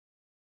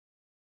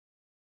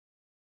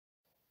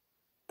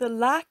the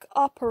Lac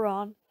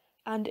Operon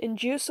and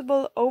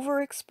inducible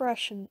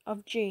overexpression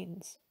of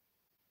genes.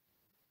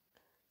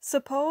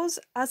 Suppose,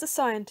 as a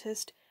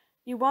scientist,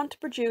 you want to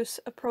produce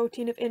a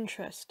protein of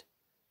interest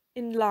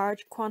in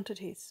large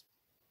quantities.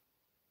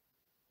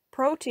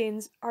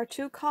 Proteins are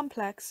too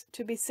complex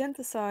to be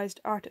synthesized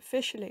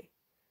artificially.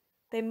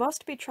 They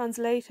must be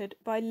translated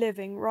by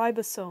living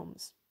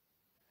ribosomes.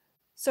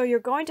 So you're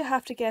going to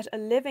have to get a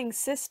living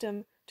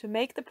system to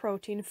make the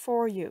protein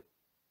for you.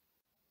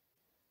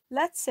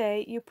 Let's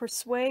say you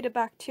persuade a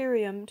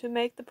bacterium to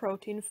make the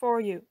protein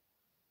for you.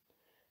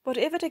 But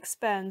if it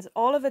expends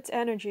all of its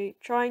energy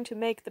trying to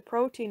make the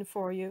protein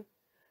for you,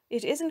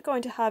 it isn't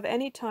going to have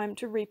any time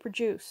to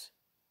reproduce.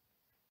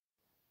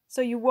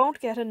 So you won't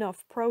get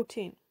enough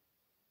protein.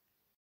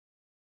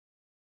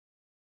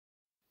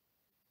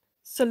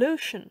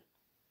 Solution: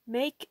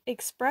 make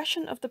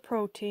expression of the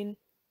protein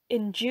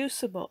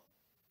inducible.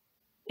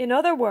 In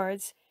other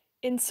words,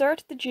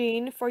 insert the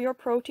gene for your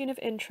protein of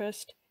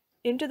interest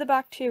into the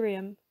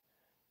bacterium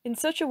in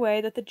such a way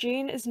that the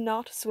gene is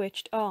not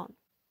switched on.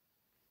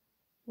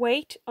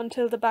 Wait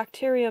until the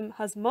bacterium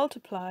has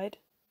multiplied,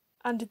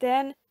 and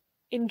then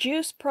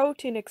induce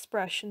protein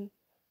expression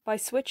by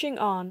switching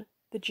on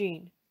the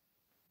gene.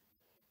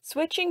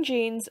 Switching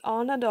genes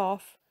on and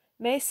off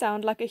may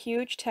sound like a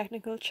huge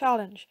technical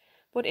challenge,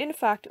 but in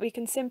fact we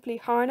can simply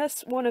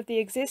harness one of the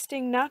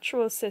existing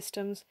natural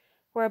systems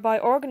whereby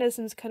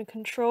organisms can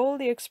control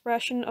the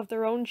expression of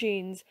their own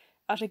genes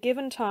at a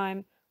given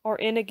time or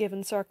in a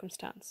given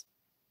circumstance.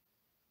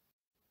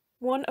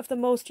 One of the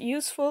most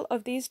useful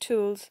of these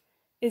tools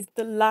is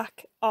the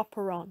Lac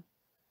Operon,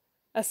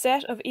 a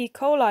set of E.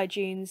 coli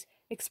genes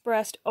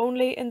expressed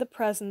only in the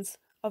presence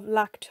of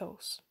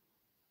lactose.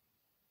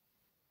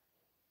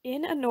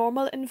 In a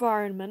normal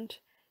environment,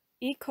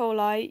 E.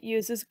 coli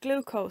uses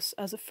glucose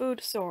as a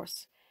food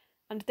source,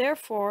 and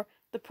therefore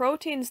the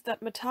proteins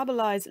that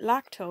metabolize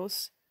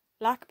lactose,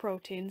 lac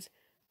proteins,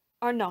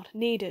 are not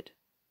needed.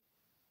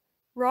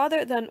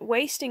 Rather than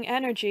wasting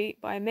energy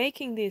by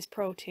making these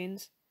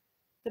proteins,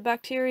 the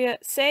bacteria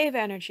save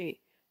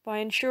energy by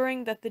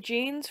ensuring that the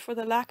genes for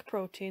the lac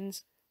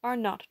proteins are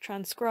not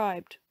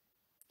transcribed.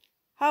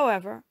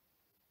 However,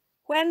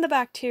 when the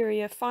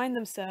bacteria find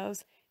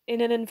themselves in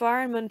an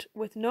environment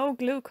with no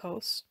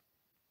glucose,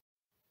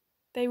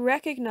 they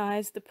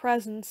recognize the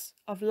presence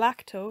of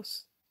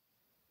lactose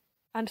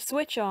and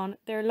switch on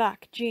their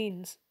lac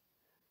genes.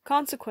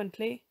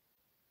 Consequently,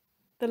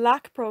 the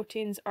lac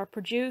proteins are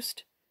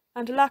produced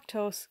and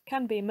lactose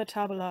can be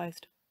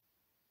metabolized.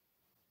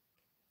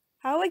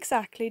 How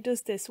exactly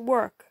does this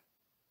work?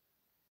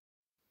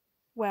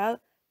 Well,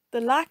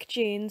 the lac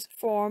genes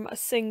form a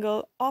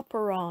single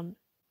operon,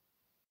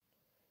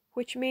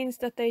 which means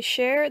that they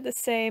share the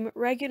same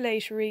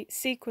regulatory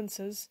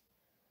sequences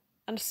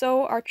and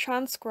so are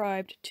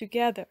transcribed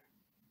together.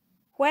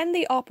 When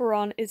the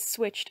operon is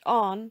switched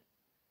on,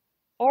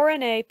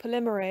 RNA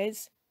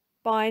polymerase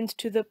binds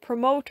to the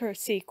promoter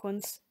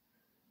sequence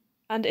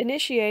and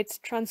initiates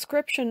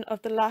transcription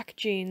of the lac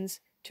genes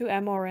to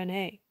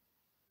mRNA.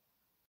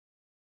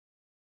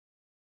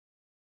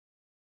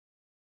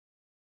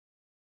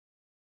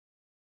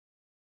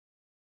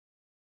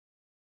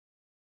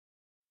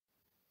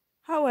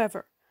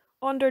 However,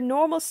 under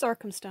normal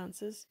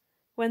circumstances,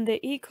 when the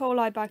E.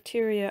 coli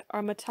bacteria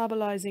are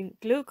metabolizing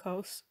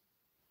glucose,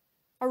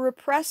 a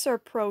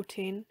repressor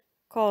protein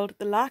called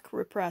the Lac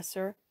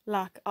Repressor,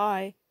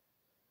 LAC-I,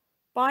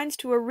 binds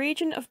to a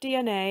region of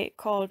DNA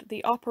called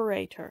the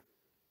operator.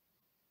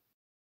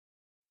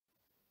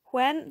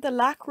 When the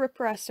Lac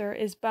Repressor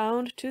is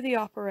bound to the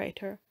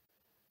operator,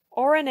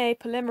 RNA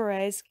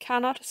polymerase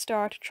cannot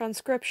start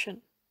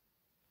transcription,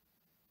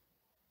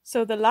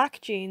 so the lac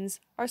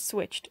genes are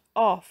switched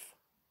off.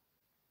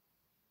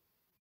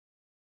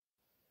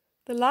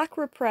 The Lac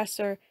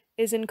Repressor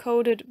is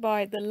encoded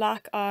by the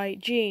LAC-I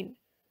gene,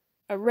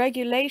 a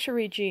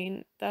regulatory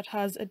gene that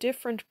has a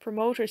different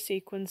promoter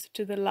sequence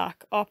to the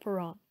Lac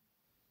Operon.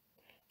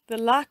 The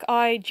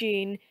LAC-I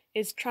gene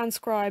is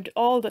transcribed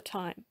all the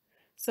time,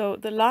 so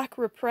the Lac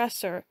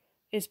Repressor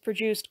is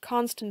produced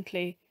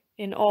constantly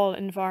in all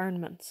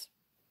environments.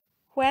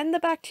 When the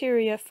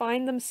bacteria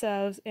find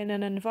themselves in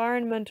an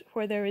environment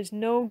where there is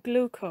no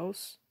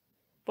glucose,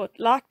 but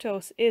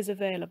lactose is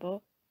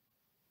available,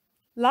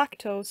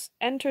 lactose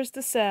enters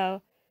the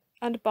cell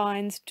and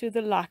binds to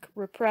the Lac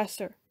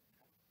Repressor.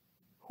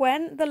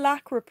 When the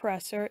Lac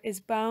Repressor is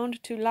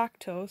bound to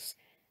lactose,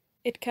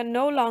 it can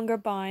no longer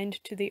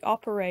bind to the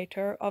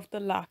operator of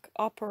the Lac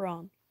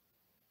Operon.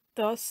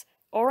 Thus,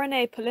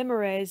 RNA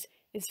polymerase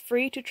is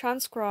free to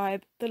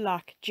transcribe the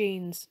lac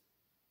genes.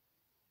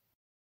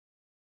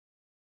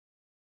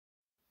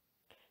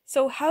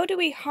 So how do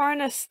we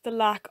harness the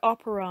Lac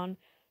Operon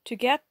to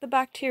get the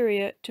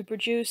bacteria to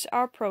produce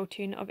our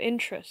protein of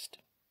interest?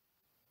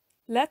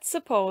 Let's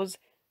suppose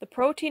the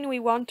protein we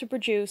want to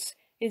produce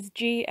is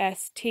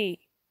GST.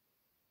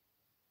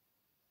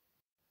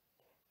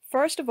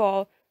 First of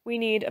all, we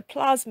need a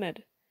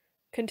plasmid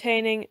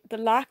containing the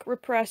Lac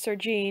Repressor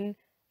gene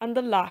and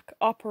the Lac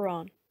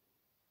Operon.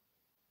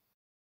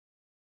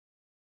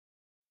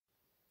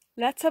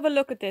 Let's have a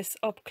look at this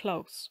up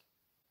close.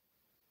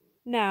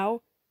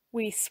 Now,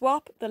 we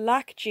swap the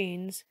lac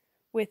genes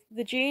with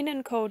the gene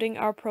encoding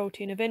our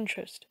protein of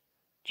interest,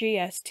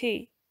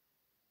 GST.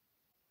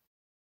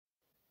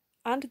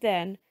 And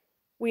then,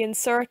 we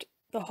insert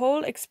the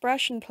whole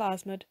expression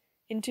plasmid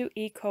into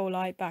E.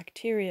 coli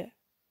bacteria.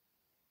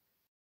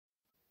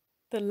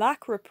 The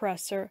Lac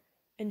Repressor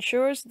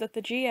ensures that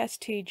the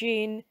GST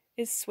gene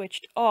is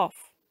switched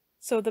off,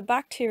 so the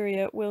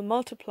bacteria will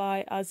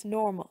multiply as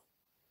normal.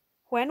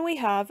 When we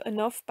have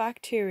enough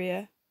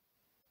bacteria,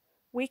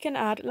 we can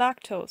add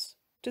lactose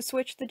to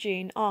switch the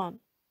gene on.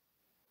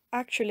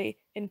 Actually,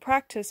 in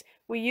practice,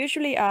 we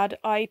usually add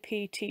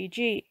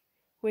IPTG,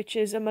 which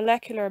is a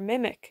molecular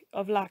mimic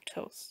of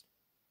lactose.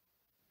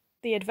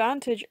 The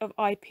advantage of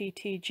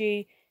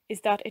IPTG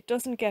is that it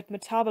doesn't get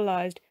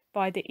metabolized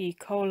by the E.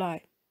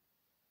 coli.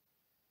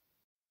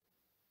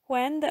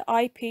 When the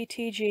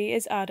IPTG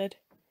is added,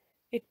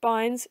 it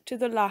binds to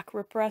the Lac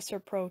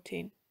Repressor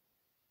protein,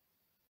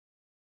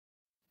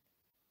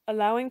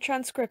 allowing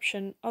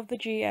transcription of the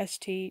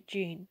GST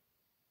gene.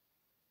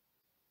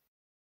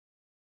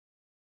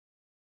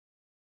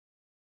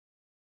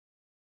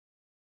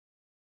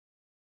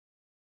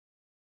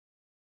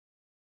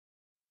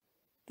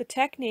 The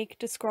technique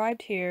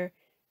described here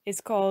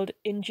is called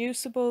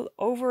inducible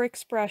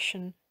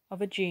overexpression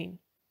of a gene.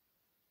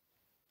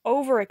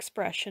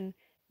 Overexpression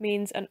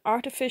means an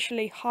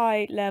artificially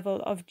high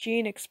level of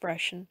gene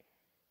expression,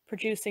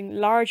 producing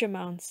large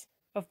amounts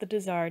of the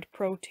desired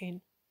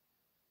protein.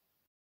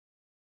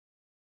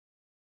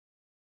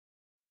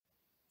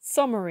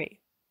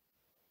 Summary: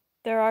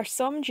 there are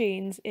some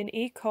genes in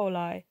E.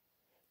 coli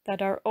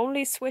that are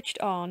only switched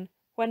on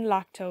when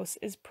lactose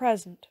is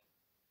present.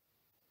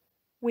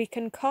 We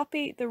can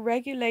copy the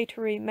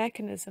regulatory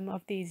mechanism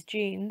of these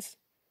genes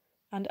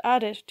and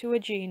add it to a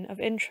gene of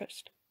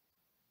interest.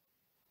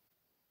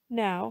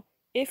 Now,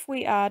 if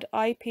we add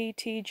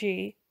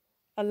IPTG,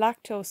 a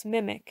lactose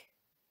mimic,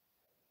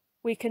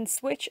 we can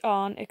switch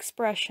on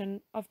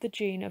expression of the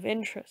gene of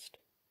interest.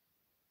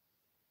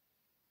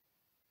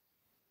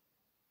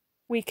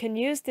 We can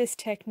use this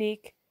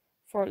technique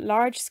for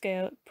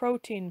large-scale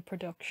protein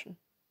production.